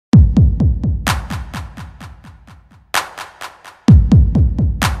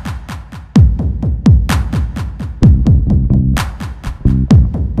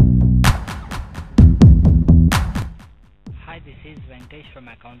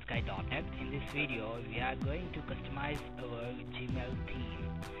OpenSky.net. In this video, we are going to customize our Gmail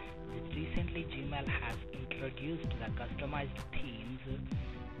theme. Recently, Gmail has introduced the customized themes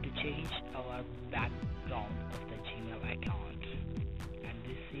to change our background of the Gmail account. And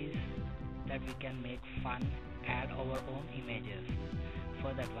this is that we can make fun, add our own images.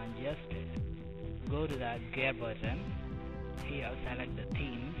 For that one, just go to the gear button. Here, select the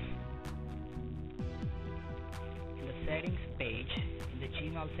themes. In the settings page, in the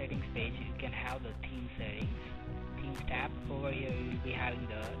Gmail settings page, you can have the theme settings. Themes tab. Over here, you will be having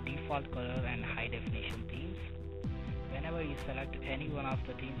the default color and high definition themes. Whenever you select any one of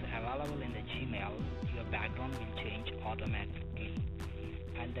the themes available in the Gmail, your background will change automatically.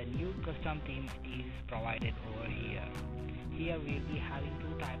 And the new custom theme is provided over here. Here we will be having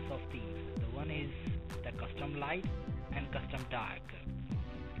two types of themes. The one is the custom light and custom dark.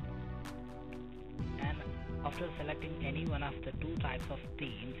 And after selecting any one of the two types of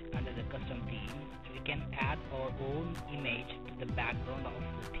themes under the custom theme, we can add our own image to the background of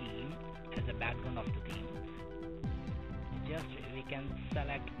the theme as the background of the theme. Just we can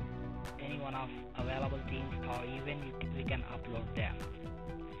select any one of available themes, or even we can upload them.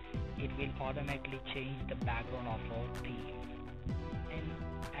 It will automatically change the background of our theme.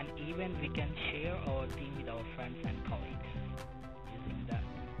 And even we can share our theme with our friends and colleagues using the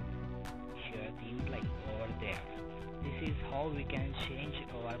share theme link over there. This is how we can change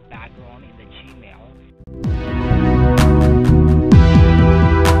our background in the Gmail.